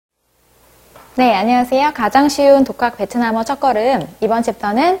네, 안녕하세요. 가장 쉬운 독학 베트남어 첫걸음. 이번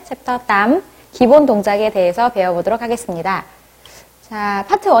챕터는 챕터 땀, 기본 동작에 대해서 배워보도록 하겠습니다. 자,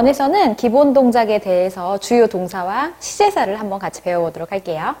 파트 1에서는 기본 동작에 대해서 주요 동사와 시제사를 한번 같이 배워보도록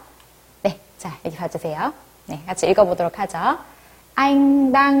할게요. 네, 자, 여기 봐주세요. 네, 같이 읽어보도록 하죠.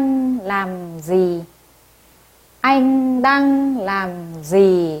 Anh đang làm gì? Anh đang làm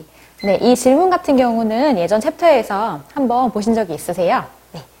gì? 네, 이 질문 같은 경우는 예전 챕터에서 한번 보신 적이 있으세요?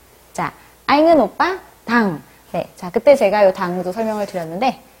 네, 자, anh 은 오빠, 당. 네, 자, 그때 제가 이 당도 설명을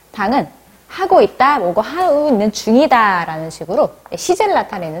드렸는데, 당은 하고 있다, 뭐고 하고 있는 중이다 라는 식으로 시제를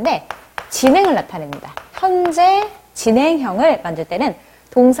나타내는데 진행을 나타냅니다. 현재 진행형을 만들 때는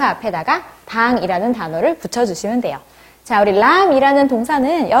동사 앞에다가 당이라는 단어를 붙여주시면 돼요. 자, 우리 람이라는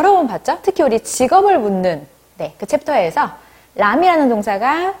동사는 여러 번 봤죠? 특히 우리 직업을 묻는 그 챕터에서 람이라는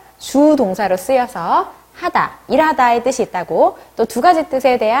동사가 주 동사로 쓰여서 하다, 일하다의 뜻이 있다고 또 두 가지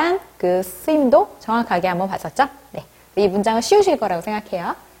뜻에 대한 그 쓰임도 정확하게 한번 봤었죠? 네, 이 문장은 쉬우실 거라고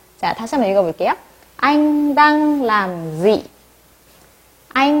생각해요. 자, 다시 한번 읽어볼게요. Anh đang làm gì?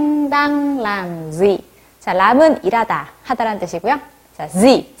 Anh đang làm gì? 자, 람은 일하다, 하다라는 뜻이고요. 자,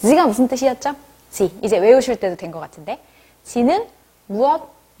 zi가 무슨 뜻이었죠? zi. 이제 외우실 때도 된 것 같은데. zi는 무엇,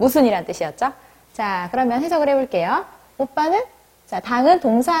 무슨이라는 뜻이었죠? 자, 그러면 해석을 해볼게요. 오빠는, 자, 당은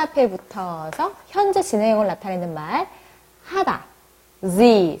동사 앞에 붙어서 현재 진행형을 나타내는 말, 하다.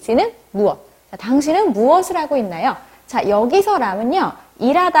 zi는 무엇. 자, 당신은 무엇을 하고 있나요? 자, 여기서 람은요,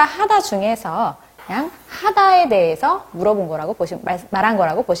 일하다, 하다 중에서 그냥 하다에 대해서 물어본 거라고 말한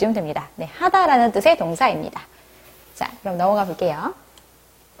거라고 보시면 됩니다. 네, 하다라는 뜻의 동사입니다. 자, 그럼 넘어가 볼게요.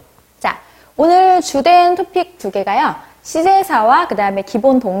 자, 오늘 주된 토픽 두 개가요, 시제사와 그 다음에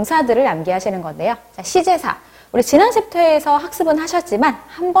기본 동사들을 암기하시는 건데요. 자, 시제사. 우리 지난 챕터에서 학습은 하셨지만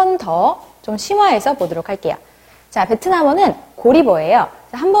한 번 더 좀 심화해서 보도록 할게요. 자, 베트남어는 고리버예요.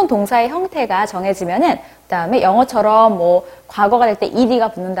 한 번 동사의 형태가 정해지면은 그 다음에 영어처럼 뭐 과거가 될 때 ed가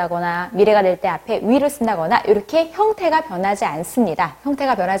붙는다거나 미래가 될 때 앞에 we를 쓴다거나 이렇게 형태가 변하지 않습니다.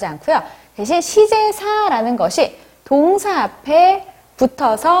 형태가 변하지 않고요. 대신 시제사라는 것이 동사 앞에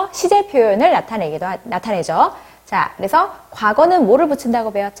붙어서 시제 표현을 나타내죠. 자, 그래서 과거는 뭐를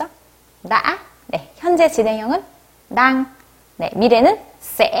붙인다고 배웠죠? 나. 네, 현재 진행형은 당. 네, 미래는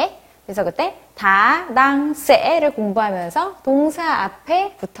sẽ. 그래서 그때 다, 당, se를 공부하면서 동사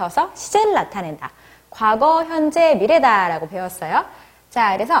앞에 붙어서 시제를 나타낸다. 과거, 현재, 미래다라고 배웠어요.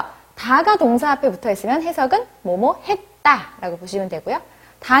 자, 그래서 다가 동사 앞에 붙어 있으면 해석은 뭐뭐 했다라고 보시면 되고요.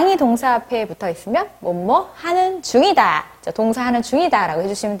 당이 동사 앞에 붙어 있으면 뭐뭐 하는 중이다. 동사 하는 중이다라고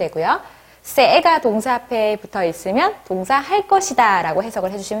해주시면 되고요. se가 동사 앞에 붙어 있으면 동사 할 것이다라고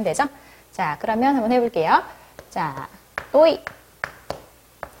해석을 해주시면 되죠. 자, 그러면 한번 해볼게요. 자, tôi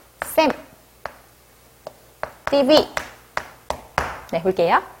xem TV. 네,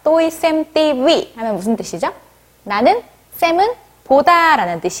 볼게요. tôi xem TV 하면 무슨 뜻이죠? 나는 쌤은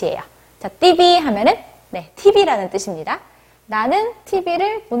보다라는 뜻이에요. 자, TV 하면은 네, TV라는 뜻입니다. 나는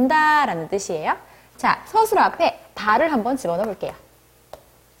TV를 본다라는 뜻이에요. 자, 서술어 앞에 다를 한번 집어넣어 볼게요.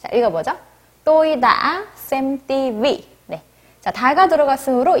 자, 읽어보죠. tôi đã xem TV. 네. 자, 다가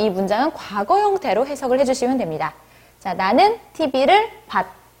들어갔으므로 이 문장은 과거 형태로 해석을 해주시면 됩니다. 자, 나는 TV를 봤다.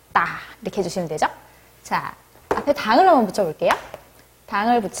 이렇게 해주시면 되죠. 자, 앞에 당을 한번 붙여볼게요.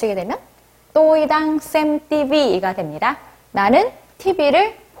 당을 붙이게 되면 tôi đang xem TV가 됩니다. 나는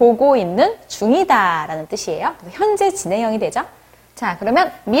TV를 보고 있는 중이다 라는 뜻이에요. 현재 진행형이 되죠. 자,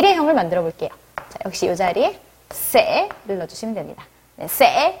 그러면 미래형을 만들어 볼게요. 자, 역시 이 자리에 se를 넣어주시면 됩니다. 네,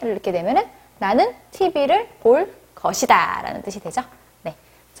 se를 넣게 되면은 나는 TV를 볼 것이다 라는 뜻이 되죠. 네.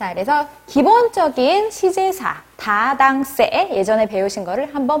 자, 그래서 기본적인 시제사, 다, 당, se 예전에 배우신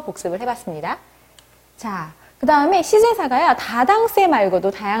거를 한번 복습을 해봤습니다. 자, 그 다음에 시제사가요, 다당세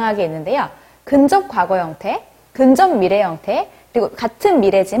말고도 다양하게 있는데요. 근접 과거 형태, 근접 미래 형태, 그리고 같은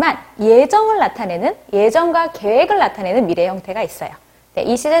미래지만 예정을 나타내는, 예정과 계획을 나타내는 미래 형태가 있어요. 네,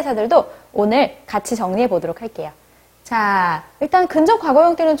 이 시제사들도 오늘 같이 정리해 보도록 할게요. 자, 일단 근접 과거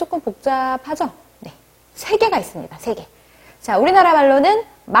형태는 조금 복잡하죠? 네, 3개가 있습니다. 3개. 자, 우리나라 말로는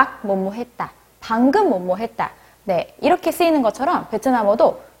막 뭐뭐 했다, 방금 뭐뭐 했다. 네, 이렇게 쓰이는 것처럼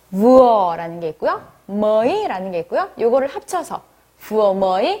베트남어도 vu어라는 게 있고요. 뭐이라는 게 있고요. 요거를 합쳐서 vu어,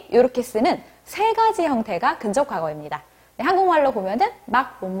 뭐이 이렇게 쓰는 3가지 형태가 근접 과거입니다. 네, 한국말로 보면은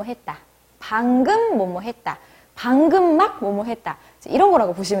막 뭐뭐 했다, 방금 뭐뭐 했다, 방금 막 뭐뭐 했다. 이런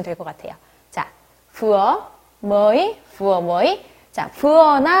거라고 보시면 될 것 같아요. 자, vu어, 뭐이, vu어, 뭐이. 자,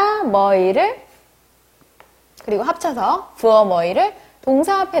 vu어나 뭐이를 그리고 합쳐서 vu어, 뭐이를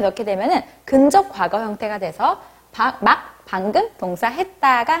동사 앞에 넣게 되면은 근접 과거 형태가 돼서 막, 방금, 동사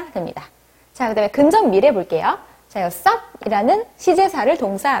했다가 됩니다. 자, 그 다음에 근접 미래 볼게요. 자, 이 쌉이라는 시제사를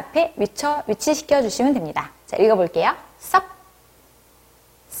동사 앞에 위치시켜 주시면 됩니다. 자, 읽어볼게요. 쌉,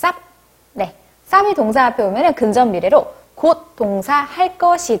 쌉. 네, 쌉이 동사 앞에 오면은 근접 미래로 곧 동사 할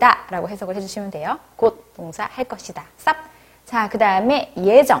것이다 라고 해석을 해주시면 돼요. 곧 동사 할 것이다. 쌉. 자, 그 다음에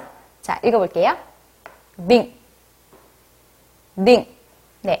예정. 자, 읽어볼게요. 딩, 딩.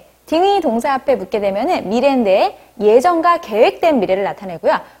 네, 딩이 동사 앞에 붙게 되면은 미래인데 예정과 계획된 미래를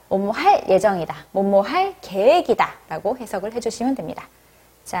나타내고요. 뭐뭐 할 예정이다, 뭐뭐 할 계획이다 라고 해석을 해주시면 됩니다.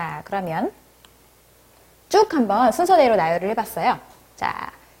 자, 그러면 쭉 한번 순서대로 나열을 해봤어요.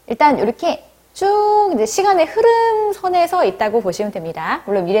 자, 일단 이렇게 쭉 이제 시간의 흐름선에서 있다고 보시면 됩니다.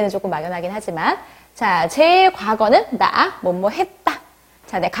 물론 미래는 조금 막연하긴 하지만. 자, 제일 과거는 나, 뭐뭐 했다.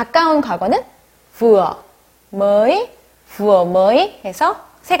 자, 네, 가까운 과거는 vừa, mới 해서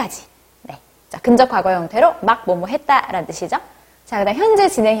세 가지. 네. 자, 근접 과거 형태로 막 뭐뭐 했다라는 뜻이죠. 자, 그 다음 현재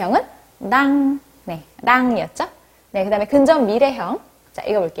진행형은 đang, 네, 당이었죠. 네, 그 다음에 근접 미래형. 자,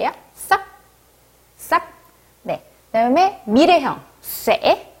 읽어볼게요. 쌉. 네. 그 다음에 미래형,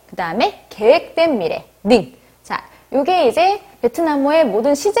 sẽ. 그 다음에 계획된 미래, 닝. 자, 요게 이제 베트남어의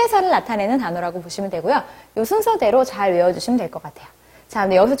모든 시제사를 나타내는 단어라고 보시면 되고요. 요 순서대로 잘 외워주시면 될 것 같아요. 자,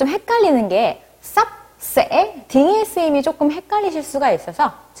 근데 여기서 좀 헷갈리는 게 쌉, sẽ, 딩의 쓰임이 조금 헷갈리실 수가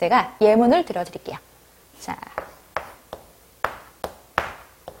있어서 제가 예문을 들어드릴게요.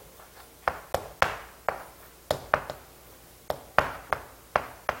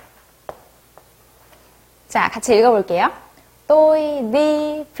 자, 같이 읽어볼게요. Tôi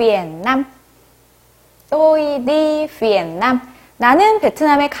đi Vietnam. Tôi đi Vietnam. 나는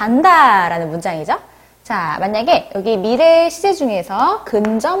베트남에 간다 라는 문장이죠. 자, 만약에 여기 미래 시제 중에서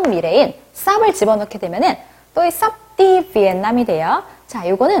근접 미래인 쌉을 집어넣게 되면은 Tôi sắp đi Vietnam이 돼요. 자,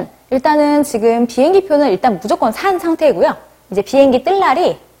 요거는 일단은 지금 비행기표는 일단 무조건 산 상태고요. 이제 비행기 뜰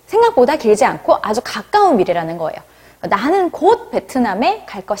날이 생각보다 길지 않고 아주 가까운 미래라는 거예요. 나는 곧 베트남에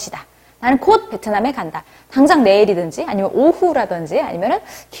갈 것이다. 나는 곧 베트남에 간다. 당장 내일이든지 아니면 오후라든지 아니면은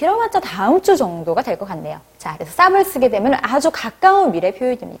길어봤자 다음 주 정도가 될 것 같네요. 자, 그래서 쌉을 쓰게 되면 아주 가까운 미래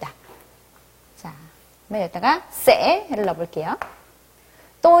표현입니다. 자, 그러면 여기다가 se를 넣어볼게요.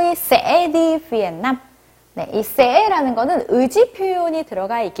 Tôi sẽ đi Vietnam. 네, 이 se라는 거는 의지 표현이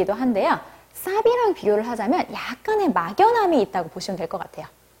들어가 있기도 한데요. 쌉이랑 비교를 하자면 약간의 막연함이 있다고 보시면 될 것 같아요.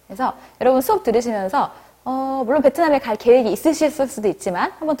 그래서 여러분 수업 들으시면서 물론 베트남에 갈 계획이 있으실 수도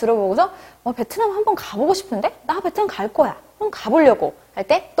있지만 한번 들어보고서 베트남 한번 가보고 싶은데? 나 베트남 갈 거야. 한번 가보려고 할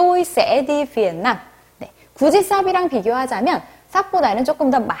때 Tôi sẽ đi Vietnam. 네, 굳이 쌉이랑 비교하자면 쌉보다는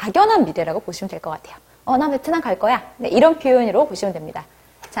조금 더 막연한 미래라고 보시면 될 것 같아요. 나 베트남 갈 거야. 네, 이런 표현으로 보시면 됩니다.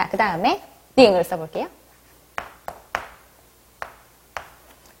 자, 그 다음에 딩을 써볼게요.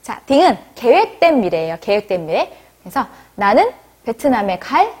 자, 딩은 계획된 미래예요. 계획된 미래. 그래서 나는 베트남에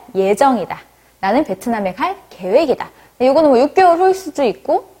갈 예정이다. 나는 베트남에 갈 계획이다. 네, 이거는 뭐 6개월 후일 수도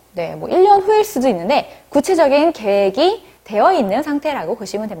있고, 네, 뭐 1년 후일 수도 있는데, 구체적인 계획이 되어 있는 상태라고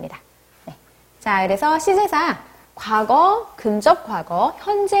보시면 됩니다. 네. 자, 그래서 시제사, 과거, 근접 과거,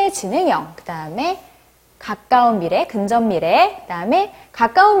 현재 진행형, 그 다음에 가까운 미래, 근접 미래, 그 다음에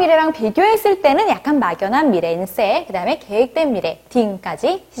가까운 미래랑 비교했을 때는 약간 막연한 미래인 세, 그 다음에 계획된 미래,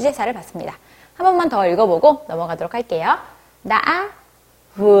 딩까지 시제사를 봤습니다. 한 번만 더 읽어보고 넘어가도록 할게요. đã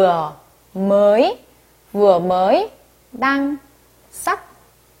vừa mới đang sắp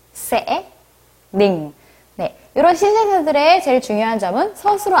sẽ ning. 네, 이런 시제사들의 제일 중요한 점은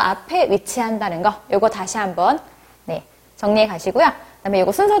서술어 앞에 위치한다는 거. 요거 다시 한번 네, 정리해 가시고요. 그다음에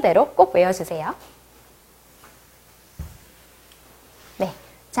요거 순서대로 꼭 외워주세요. 네,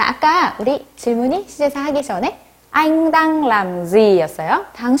 자, 아까 우리 질문이 시제사 하기 전에 anh đang làm gì 였어요.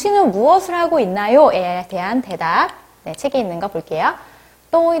 당신은 무엇을 하고 있나요?에 대한 대답. 네, 책에 있는 거 볼게요.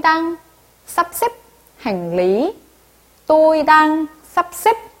 Tôi đang sắp xếp hành lý. Tôi đang sắp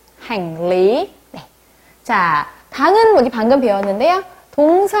xếp hành lý. 네. 자, 당은 여기 방금 배웠는데요.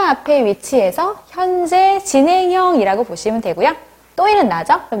 동사 앞에 위치해서 현재 진행형이라고 보시면 되고요. 또이는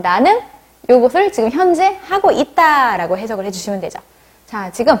나죠? 그럼 나는 요것을 지금 현재 하고 있다라고 해석을 해주시면 되죠.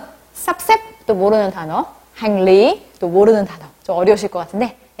 자, 지금 삽셉 또 모르는 단어, hành lý 또 모르는 단어. 좀 어려우실 것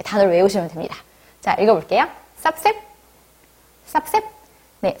같은데 단어를 외우시면 됩니다. 자, 읽어볼게요. 삽셉, 삽셉.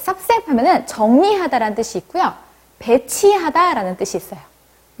 네, 삽셉 하면은 정리하다라는 뜻이 있고요. 배치하다라는 뜻이 있어요.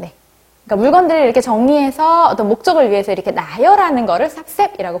 네. 그러니까 물건들을 이렇게 정리해서 어떤 목적을 위해서 이렇게 나열하는 거를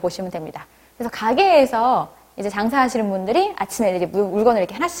삽셉이라고 보시면 됩니다. 그래서 가게에서 이제 장사하시는 분들이 아침에 이렇게 물건을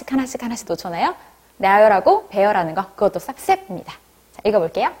이렇게 하나씩 놓잖아요. 나열하고 배열하는 거, 그것도 삽셉입니다. 자,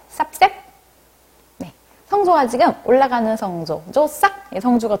 읽어볼게요. 삽셉. 네. 성조가 지금 올라가는 성조, 조싹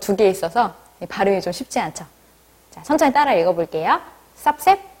성조가 2개 있어서 발음이 좀 쉽지 않죠. 자, 천천히 따라 읽어볼게요.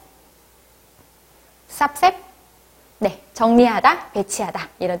 삽셉, 삽셉. 정리하다, 배치하다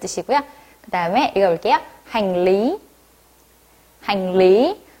이런 뜻이고요. 그 다음에 읽어볼게요. hành lý, hành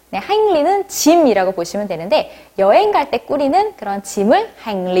lý. 네, hành 리는 짐이라고 보시면 되는데 여행 갈 때 꾸리는 그런 짐을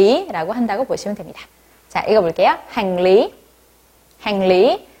hành 리라고 한다고 보시면 됩니다. 자, 읽어볼게요. hành lý, hành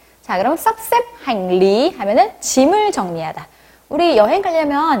lý. 자, 그럼 sắp xếp hành lý 하면은 짐을 정리하다. 우리 여행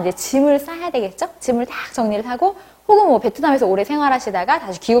가려면 이제 짐을 싸야 되겠죠? 짐을 딱 정리를 하고 혹은 뭐 베트남에서 오래 생활하시다가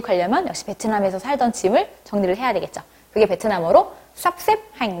다시 귀국하려면 역시 베트남에서 살던 짐을 정리를 해야 되겠죠. 그게 베트남어로 sắp xếp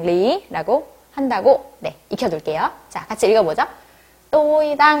hành lý 라고 한다고 네, 익혀둘게요. 자, 같이 읽어보죠.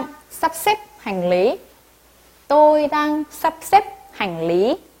 Tôi đang sắp xếp hành lý. Tôi đang sắp xếp hành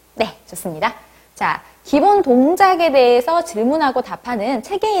lý. 네, 좋습니다. 자, 기본 동작에 대해서 질문하고 답하는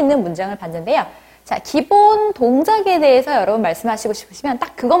책에 있는 문장을 봤는데요. 자, 기본 동작에 대해서 여러분 말씀하시고 싶으시면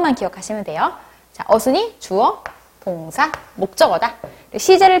딱 그것만 기억하시면 돼요. 자, 어순이 주어, 동사, 목적어다.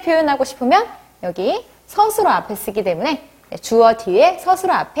 시제를 표현하고 싶으면 여기 서술어 앞에 쓰기 때문에 주어 뒤에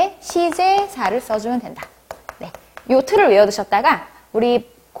서술어 앞에 시제사를 써주면 된다. 네, 요 틀을 외워두셨다가 우리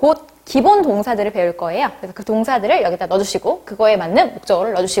곧 기본 동사들을 배울 거예요. 그래서 그 동사들을 여기다 넣어주시고 그거에 맞는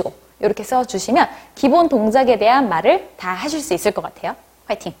목적어를 넣어주시고 이렇게 써주시면 기본 동작에 대한 말을 다 하실 수 있을 것 같아요.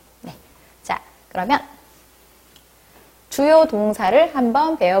 화이팅! 네. 자, 그러면 주요 동사를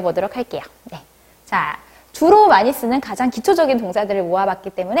한번 배워보도록 할게요. 네. 자, 주로 많이 쓰는 가장 기초적인 동사들을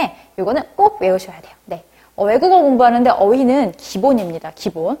모아봤기 때문에 이거는 꼭 외우셔야 돼요. 네. 외국어 공부하는데 어휘는 기본입니다.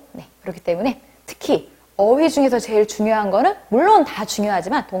 기본. 네. 그렇기 때문에 특히 어휘 중에서 제일 중요한 거는 물론 다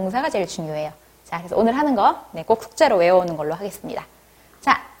중요하지만 동사가 제일 중요해요. 자, 그래서 오늘 하는 거 꼭 숙제로 외워오는 걸로 하겠습니다.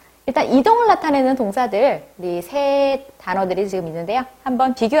 자, 일단 이동을 나타내는 동사들 우리 세 단어들이 지금 있는데요.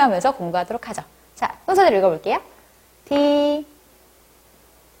 한번 비교하면서 공부하도록 하죠. 자, 순서대로 읽어볼게요. đi,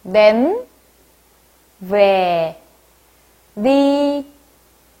 đến, về, đi,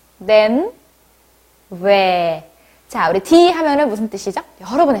 đến, về. 자, 우리 đi 하면은 무슨 뜻이죠?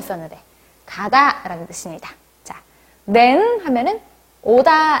 여러 번 했었는데 가다 라는 뜻입니다. 자, đến 하면은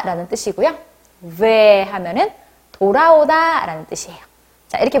오다 라는 뜻이고요. về 하면은 돌아오다 라는 뜻이에요.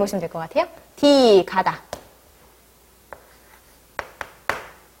 자, 이렇게 보시면 될 것 같아요. đi 가다,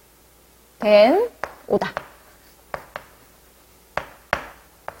 đến 오다,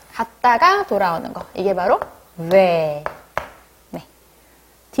 갔다가 돌아오는 거. 이게 바로 về. 네.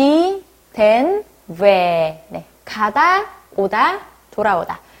 đi, đến, về. 네. 가다, 오다,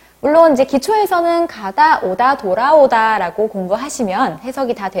 돌아오다. 물론 이제 기초에서는 가다, 오다, 돌아오다라고 공부하시면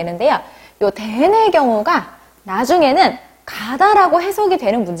해석이 다 되는데요. 요 된의 경우가 나중에는 가다라고 해석이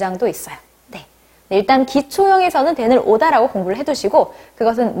되는 문장도 있어요. 네. 일단 기초형에서는 된을 오다라고 공부를 해두시고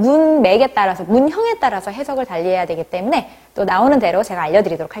그것은 문맥에 따라서, 문형에 따라서 해석을 달리해야 되기 때문에 또 나오는 대로 제가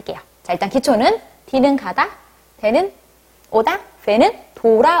알려드리도록 할게요. 자, 일단 기초는 뒤는 가다, 된은 오다, ve는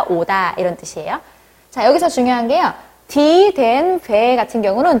돌아오다 이런 뜻이에요. 자, 여기서 중요한 게요. 뒤, 된, 배 같은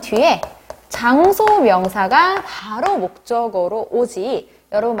경우는 뒤에 장소 명사가 바로 목적어로 오지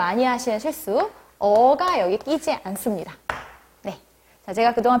여러분 많이 하시는 실수 어가 여기 끼지 않습니다. 네. 자,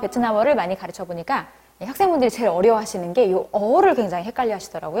 제가 그동안 베트남어를 많이 가르쳐 보니까 학생분들이 제일 어려워하시는 게 이 어를 굉장히 헷갈려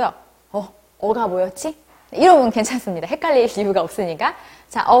하시더라고요. 어가 뭐였지? 이러면 괜찮습니다. 헷갈릴 이유가 없으니까.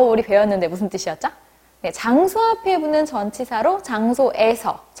 자, 우리 배웠는데 무슨 뜻이었죠? 네, 장소 앞에 붙는 전치사로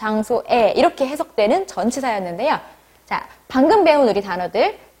장소에서, 장소에 이렇게 해석되는 전치사였는데요. 자, 방금 배운 우리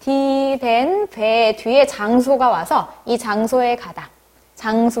단어들 뒤, 된, 배 뒤에 장소가 와서 이 장소에 가다,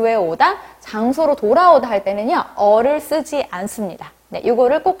 장소에 오다, 장소로 돌아오다 할 때는요. 어를 쓰지 않습니다. 네,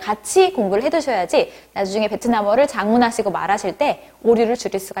 이거를 꼭 같이 공부를 해두셔야지 나중에 베트남어를 장문하시고 말하실 때 오류를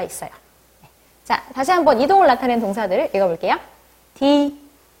줄일 수가 있어요. 네. 자, 다시 한번 이동을 나타내는 동사들을 읽어볼게요. đi,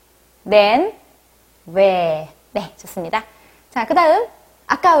 đến, về. 네, 좋습니다. 자, 그 다음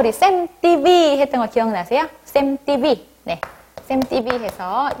아까 우리 xem TV 했던 거 기억나세요? xem TV. 네, xem TV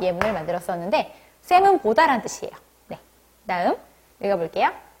해서 예문을 만들었었는데 쌤은 보다란 뜻이에요. 네, 다음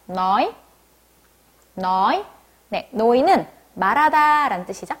읽어볼게요. nói, nói. 네, noi는 말하다 라는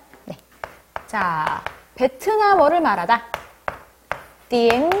뜻이죠. 네. 자, 베트남어를 말하다.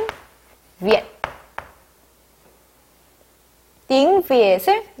 tiếng Việt. tiếng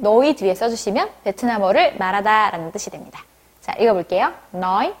Viet을 nói 뒤에 써주시면 베트남어를 말하다 라는 뜻이 됩니다. 자, 읽어볼게요.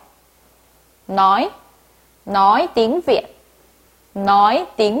 nói, nói, nói tiếng Việt. nói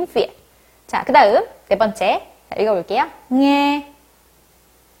tiếng Việt. 자, 그 다음 네 번째. 자, 읽어볼게요. nghe,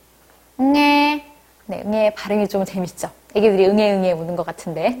 nghe. 네, 응애 발음이 좀 재밌죠? 애기들이 응애 우는 것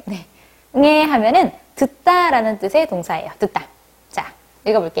같은데. 네. 응애 하면은 듣다라는 뜻의 동사예요. 듣다. 자,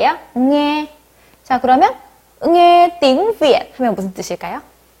 읽어볼게요. 응애. 자, 그러면 응애 tiếng Việt 하면 무슨 뜻일까요?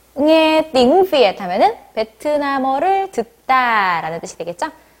 응애 tiếng Việt 하면은 베트남어를 듣다라는 뜻이 되겠죠?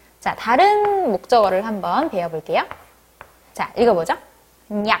 자, 다른 목적어를 한번 배워볼게요. 자, 읽어보죠.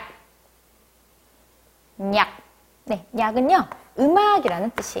 약. 약. 네, 약은요,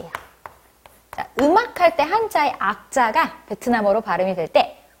 음악이라는 뜻이에요. 자, 음악할 때 한자의 악자가 베트남어로 발음이 될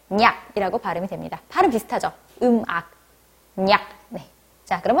때, 약이라고 발음이 됩니다. 발음 비슷하죠? 음악. 약. 네.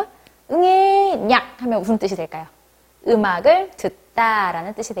 자, 그러면, 응애 약 하면 무슨 뜻이 될까요? 음악을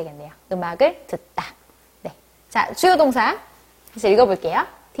듣다라는 뜻이 되겠네요. 음악을 듣다. 네. 자, 주요 동사. 다시 읽어볼게요.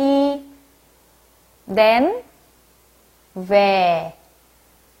 đi, đến, về,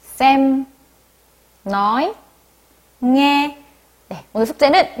 xem, nói, nghe. 네, 오늘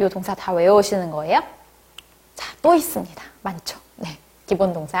숙제는 이 동사 다 외우시는 거예요. 자, 또 있습니다. 많죠. 네,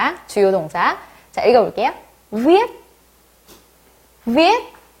 기본 동사, 주요 동사. 자, 읽어볼게요. viết,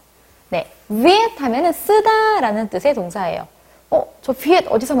 viết. 네, viết 하면은 쓰다라는 뜻의 동사예요. 저 viết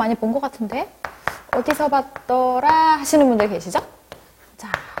어디서 많이 본 것 같은데? 어디서 봤더라 하시는 분들 계시죠? 자,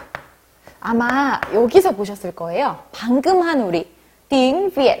 아마 여기서 보셨을 거예요. 방금 한 우리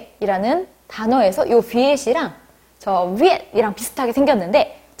tiếng Viet이라는 단어에서 이 viet이랑 저 viet이랑 비슷하게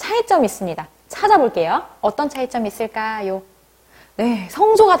생겼는데 차이점이 있습니다. 찾아볼게요. 어떤 차이점이 있을까요? 네,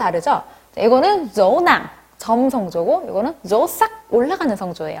 성조가 다르죠? 이거는 조낭, 점성조고 이거는 조싹 올라가는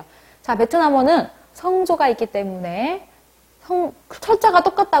성조예요. 자, 베트남어는 성조가 있기 때문에 철자가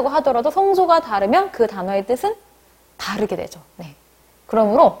똑같다고 하더라도 성조가 다르면 그 단어의 뜻은 다르게 되죠. 네.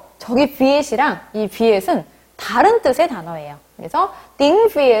 그러므로 저기 viet이랑 이 viet은 다른 뜻의 단어예요. 그래서 tiếng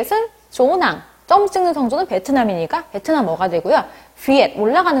Viet은 조낭, 점 찍는 성조는 베트남이니까 베트남어가 되고요. viet,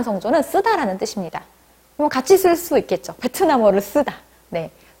 올라가는 성조는 쓰다라는 뜻입니다. 그럼 같이 쓸 수 있겠죠. 베트남어를 쓰다.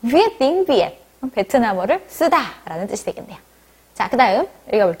 네. viet tiếng Viet. 베트남어를 쓰다라는 뜻이 되겠네요. 자, 그 다음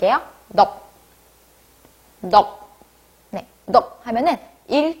읽어볼게요. 덕. 덕. 네. 덕 하면은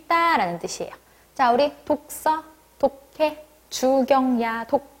읽다라는 뜻이에요. 자, 우리 독서, 독해, 주경야,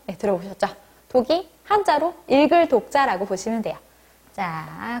 독. 네, 들어보셨죠? 독이 한자로 읽을 독자라고 보시면 돼요.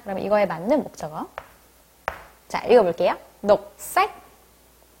 자, 그럼 이거에 맞는 목적어. 자, 읽어볼게요. 독sách.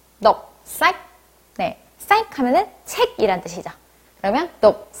 독sách. 네. sách 하면은 책이란 뜻이죠. 그러면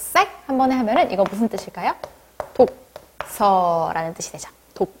독sách 한 번에 하면은 이거 무슨 뜻일까요? 독서라는 뜻이 되죠.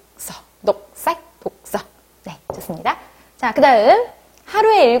 독서. 독sách. 독서. 네, 좋습니다. 자, 그 다음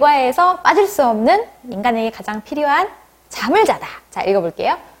하루의 일과에서 빠질 수 없는 인간에게 가장 필요한 잠을 자다. 자,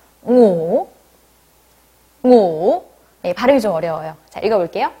 읽어볼게요. ngủ. ngủ. 네, 발음이 좀 어려워요. 자,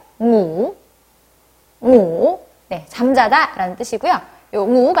 읽어볼게요. ngủ. ngủ. 네, 잠자다 라는 뜻이고요. 요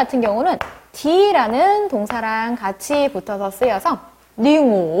ngủ 같은 경우는 d라는 동사랑 같이 붙어서 쓰여서 đi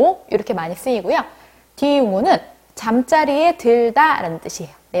ngủ 이렇게 많이 쓰이고요. đi ngủ 는 잠자리에 들다 라는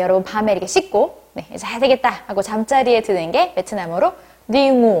뜻이에요. 네, 여러분 밤에 이렇게 씻고 네, 잘 되겠다 하고 잠자리에 드는 게 베트남어로 đi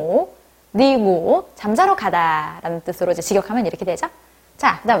ngủ, đi ngủ, 잠자러 가다 라는 뜻으로 이제 직역하면 이렇게 되죠.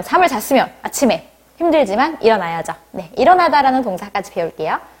 자, 그 다음 잠을 잤으면 아침에 힘들지만 일어나야죠. 네, 일어나다라는 동사까지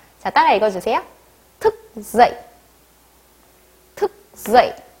배울게요. 자, 따라 읽어주세요. thức dậy, thức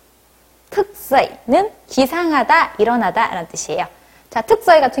dậy, thức dậy 는 기상하다, 일어나다 라는 뜻이에요. 자, thức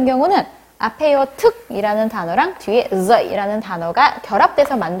dậy 같은 경우는 앞에 요 특이라는 단어랑 뒤에 dậy 이라는 단어가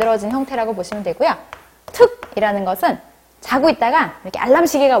결합돼서 만들어진 형태라고 보시면 되고요. 특이라는 것은 자고 있다가 이렇게 알람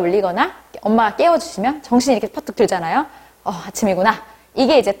시계가 울리거나 엄마가 깨워주시면 정신이 이렇게 퍼뜩 들잖아요. 아침이구나.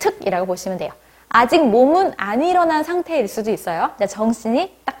 이게 이제 특이라고 보시면 돼요. 아직 몸은 안 일어난 상태일 수도 있어요.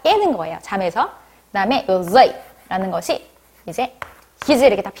 정신이 딱 깨는 거예요. 잠에서. 그 다음에 요 dậy 라는 것이 이제 기지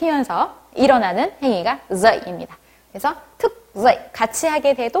이렇게 딱 피면서 일어나는 행위가 dậy 입니다. 그래서 thức dậy 같이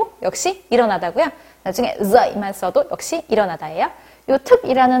하게 돼도 역시 일어나다고요. 나중에 dậy 만 써도 역시 일어나다예요. 요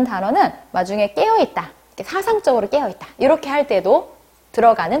특이라는 단어는 나중에 깨어있다. 사상적으로 깨어있다. 이렇게 할 때도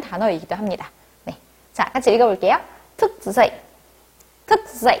들어가는 단어이기도 합니다. 네, 자, 같이 읽어볼게요. thức dậy, thức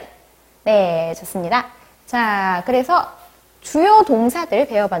dậy. 네, 좋습니다. 자, 그래서 주요 동사들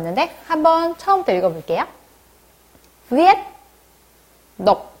배워봤는데 한번 처음부터 읽어볼게요. viết,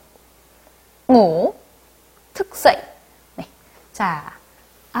 đọc, ngủ, thức dậy. 네, 자,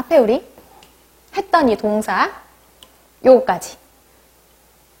 앞에 우리 했던 이 동사 요거까지.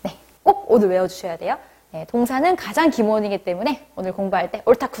 네, 꼭 오늘 외워주셔야 돼요. 네, 동사는 가장 기본이기 때문에 오늘 공부할 때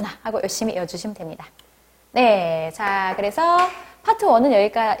옳다구나 하고 열심히 외워주시면 됩니다. 네, 자, 그래서 파트 1은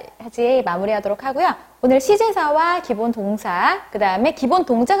여기까지 마무리하도록 하고요. 오늘 시제사와 기본 동사, 그 다음에 기본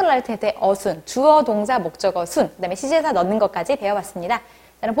동작을 할 때 어순, 주어, 동사, 목적어, 순, 그 다음에 시제사 넣는 것까지 배워봤습니다. 자,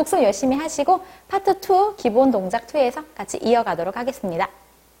 그럼 복습 열심히 하시고 파트 2, 기본 동작 2에서 같이 이어가도록 하겠습니다.